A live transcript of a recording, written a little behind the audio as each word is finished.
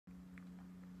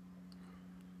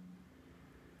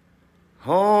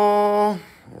All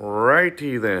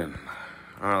righty then.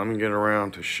 Let me get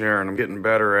around to sharing. I'm getting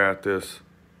better at this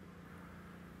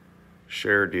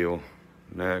share deal.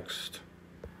 Next,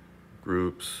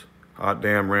 groups, hot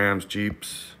damn Rams,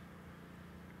 Jeeps,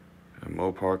 and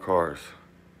Mopar cars.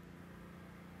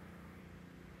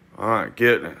 All right,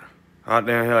 getting it. Hot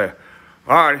damn hell yeah.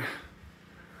 All right,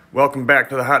 welcome back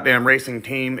to the Hot Damn Racing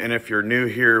team. And if you're new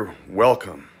here,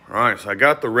 welcome. All right, so I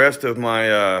got the rest of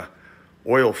my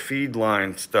oil feed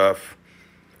line stuff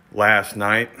last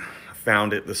night. I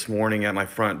found it this morning at my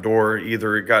front door.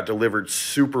 Either it got delivered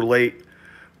super late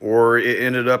or it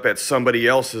ended up at somebody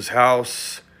else's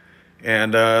house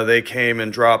and they came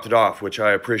and dropped it off, which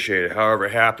I appreciated. However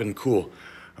it happened, cool.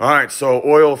 All right, so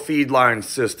oil feed line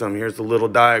system. Here's the little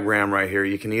diagram right here.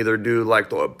 You can either do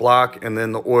like the block and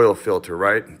then the oil filter,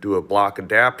 right? Do a block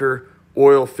adapter,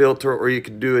 oil filter, or you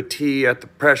could do a T at the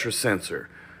pressure sensor.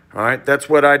 All right, that's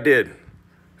what I did.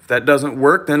 If that doesn't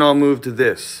work, then I'll move to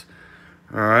this.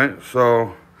 All right,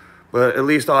 so, but at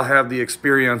least I'll have the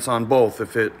experience on both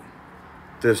if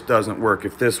this doesn't work.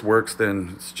 If this works,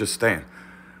 then it's just staying.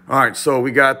 All right, so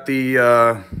we got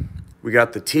the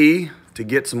T to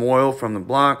get some oil from the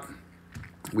block.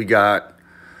 We got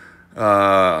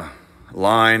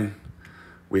line.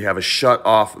 We have a shut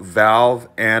off valve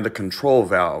and a control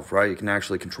valve, right? You can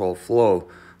actually control flow.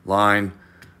 Line,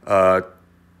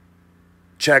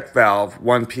 check valve,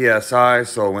 1 PSI,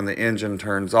 so when the engine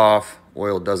turns off,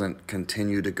 oil doesn't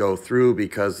continue to go through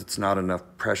because it's not enough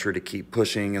pressure to keep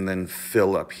pushing and then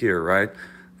fill up here, right?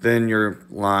 Then your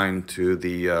line to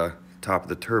the top of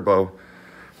the turbo.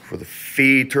 For the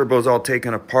feed, turbo's all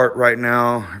taken apart right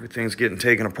now. Everything's getting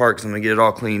taken apart because I'm gonna get it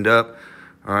all cleaned up.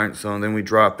 All right, so then we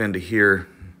drop into here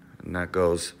and that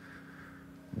goes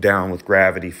down with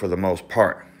gravity for the most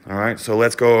part. All right, so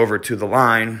let's go over to the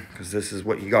line because this is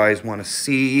what you guys want to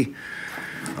see.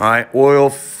 All right, oil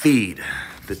feed,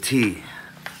 the T.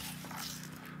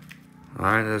 All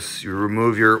right, this, you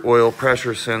remove your oil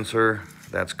pressure sensor.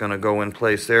 That's going to go in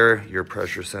place there. Your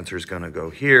pressure sensor is going to go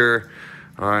here.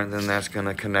 All right, then that's going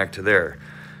to connect to there.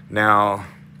 Now,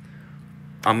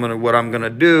 what I'm gonna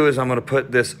do is I'm gonna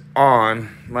put this on.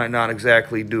 Might not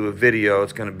exactly do a video.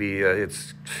 It's gonna be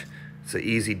it's an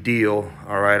easy deal.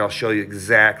 All right, I'll show you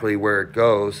exactly where it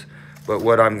goes. But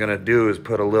what I'm gonna do is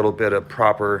put a little bit of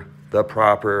the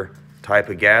proper type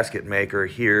of gasket maker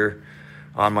here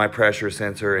on my pressure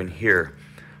sensor and here.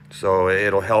 So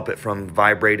it'll help it from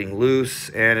vibrating loose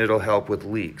and it'll help with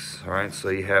leaks. All right, so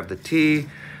you have the T,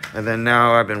 and then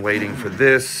now I've been waiting for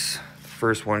this.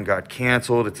 First one got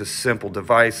canceled. It's a simple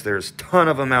device. There's a ton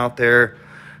of them out there.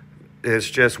 It's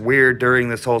just weird during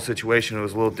this whole situation. It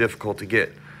was a little difficult to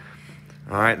get.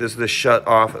 All right, this is the shut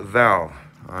off valve.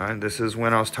 All right, this is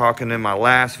when I was talking in my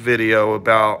last video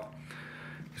about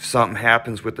if something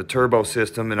happens with the turbo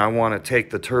system and I want to take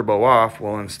the turbo off.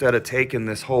 Well, instead of taking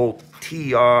this whole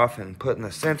T off and putting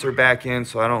the sensor back in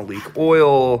so I don't leak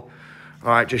oil, all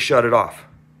right, just shut it off.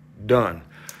 Done.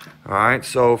 All right,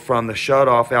 so from the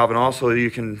shut-off valve, and also you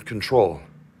can control,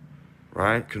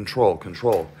 right? Control.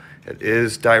 It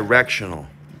is directional.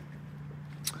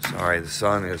 Sorry, the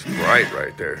sun is bright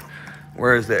right there.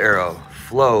 Where's the arrow?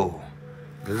 Flow.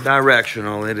 It is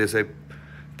directional. It is a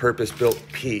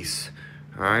purpose-built piece.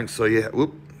 All right, so you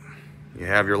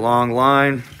have your long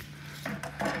line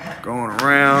going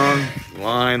around.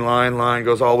 Line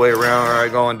goes all the way around, all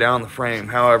right, going down the frame.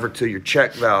 However, to your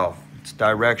check valve, it's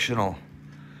directional.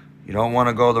 You don't want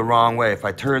to go the wrong way. If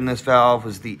I turn this valve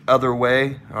is the other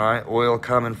way, all right, oil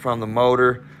coming from the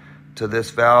motor to this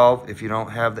valve. If you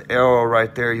don't have the arrow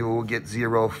right there, you will get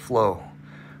zero flow.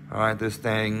 All right, this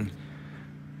thing,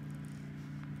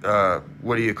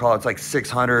 what do you call it? It's like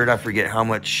 600, I forget how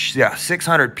much, yeah,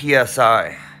 600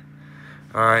 PSI.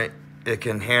 All right, it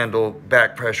can handle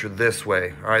back pressure this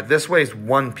way. All right, this way is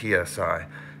 1 PSI.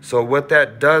 So what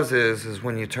that does is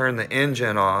when you turn the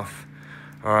engine off,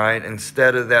 all right,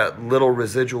 instead of that little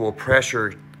residual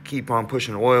pressure keep on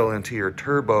pushing oil into your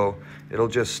turbo, it'll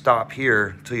just stop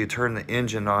here until you turn the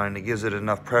engine on and it gives it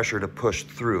enough pressure to push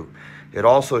through. It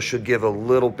also should give a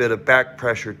little bit of back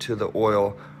pressure to the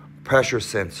oil pressure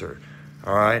sensor.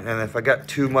 All right, and if I got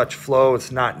too much flow,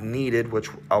 it's not needed, which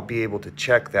I'll be able to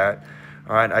check that.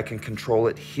 All right, I can control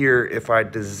it here if I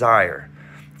desire.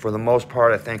 For the most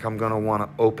part, I think I'm gonna wanna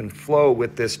open flow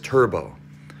with this turbo.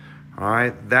 All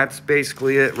right, that's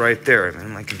basically it right there.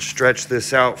 And I can stretch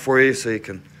this out for you so you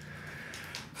can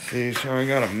see. So I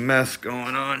got a mess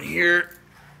going on here.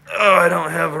 Oh, I don't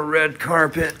have a red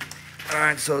carpet. All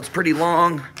right, so it's pretty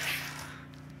long.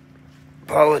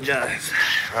 Apologize.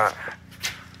 All right.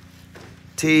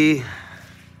 T.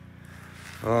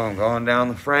 Oh, I'm going down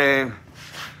the frame.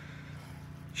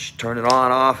 Turn it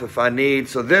on, off if I need.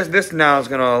 So this now is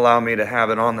going to allow me to have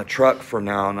it on the truck for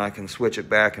now, and I can switch it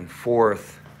back and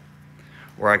forth,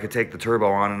 or I could take the turbo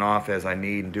on and off as I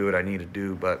need and do what I need to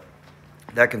do, but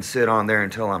that can sit on there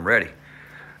until I'm ready.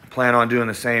 I plan on doing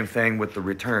the same thing with the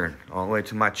return, all the way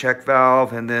to my check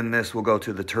valve, and then this will go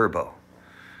to the turbo.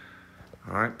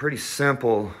 All right, pretty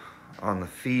simple on the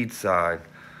feed side,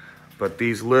 but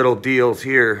these little deals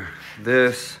here,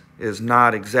 this is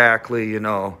not exactly, you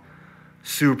know,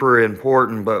 super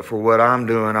important, but for what I'm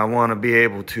doing, I want to be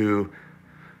able to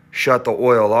shut the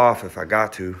oil off if I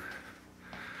got to.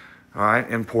 All right,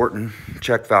 important.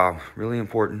 Check valve, really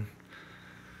important.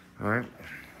 All right,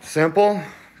 simple,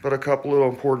 but a couple little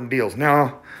important deals.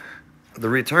 Now, the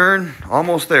return,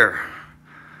 almost there.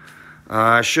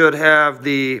 I should have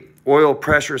the oil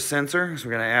pressure sensor, so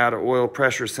we're going to add an oil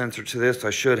pressure sensor to this. I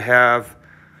should have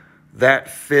that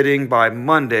fitting by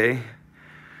Monday.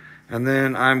 And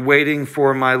then I'm waiting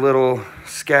for my little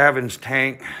scavenge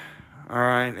tank, all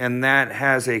right, and that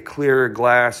has a clear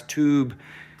glass tube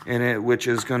in it, which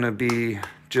is going to be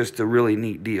just a really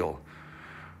neat deal.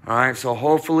 All right, so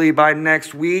hopefully by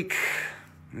next week,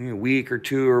 a week or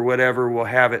two or whatever, we'll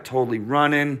have it totally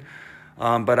running.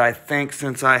 But I think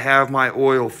since I have my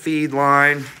oil feed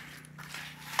line,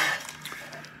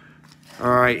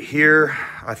 all right, here,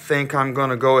 I think I'm going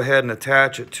to go ahead and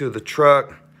attach it to the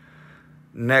truck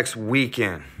next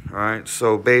weekend. All right,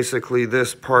 so basically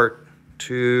this part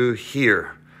to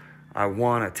here I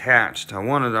want attached.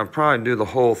 I'll probably do the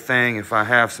whole thing if I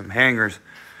have some hangers.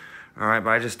 All right,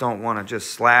 but I just don't want to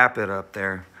just slap it up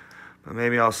there, but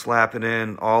maybe I'll slap it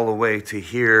in all the way to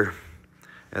here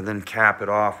and then cap it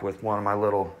off with one of my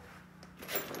little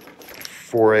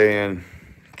 4AN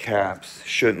caps.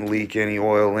 Shouldn't leak any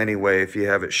oil anyway if you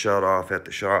have it shut off at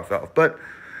the shut-off valve, but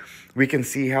we can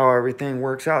see how everything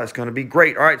works out. It's going to be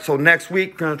great. All right, so next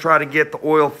week, we're going to try to get the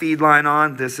oil feed line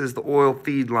on. This is the oil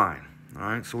feed line. All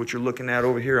right, so what you're looking at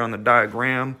over here on the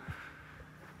diagram,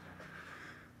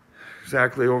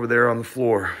 exactly over there on the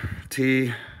floor.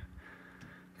 T,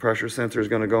 pressure sensor is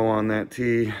going to go on that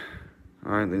T.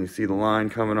 All right, then you see the line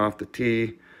coming off the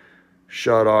T,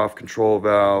 shut off, control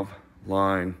valve,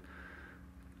 line,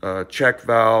 check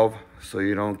valve, so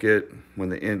you don't get,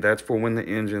 that's for when the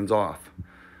engine's off.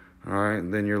 All right,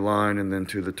 and then your line, and then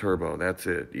to the turbo. That's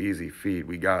it, easy feed,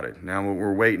 we got it. Now what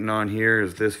we're waiting on here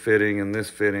is this fitting and this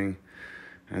fitting.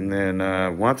 And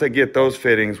then once I get those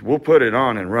fittings, we'll put it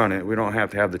on and run it. We don't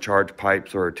have to have the charge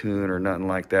pipes or a tune or nothing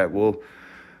like that. We'll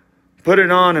put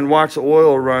it on and watch the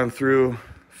oil run through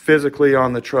physically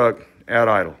on the truck at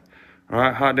idle. All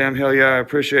right, hot damn hell yeah, I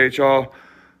appreciate y'all.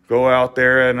 Go out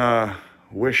there and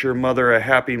wish your mother a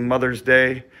happy Mother's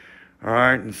Day. All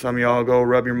right, and some of y'all go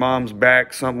rub your mom's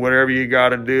back, whatever you got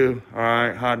to do. All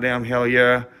right, hot damn hell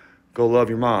yeah. Go love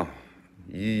your mom.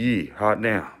 Yee, hot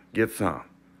damn. Get some.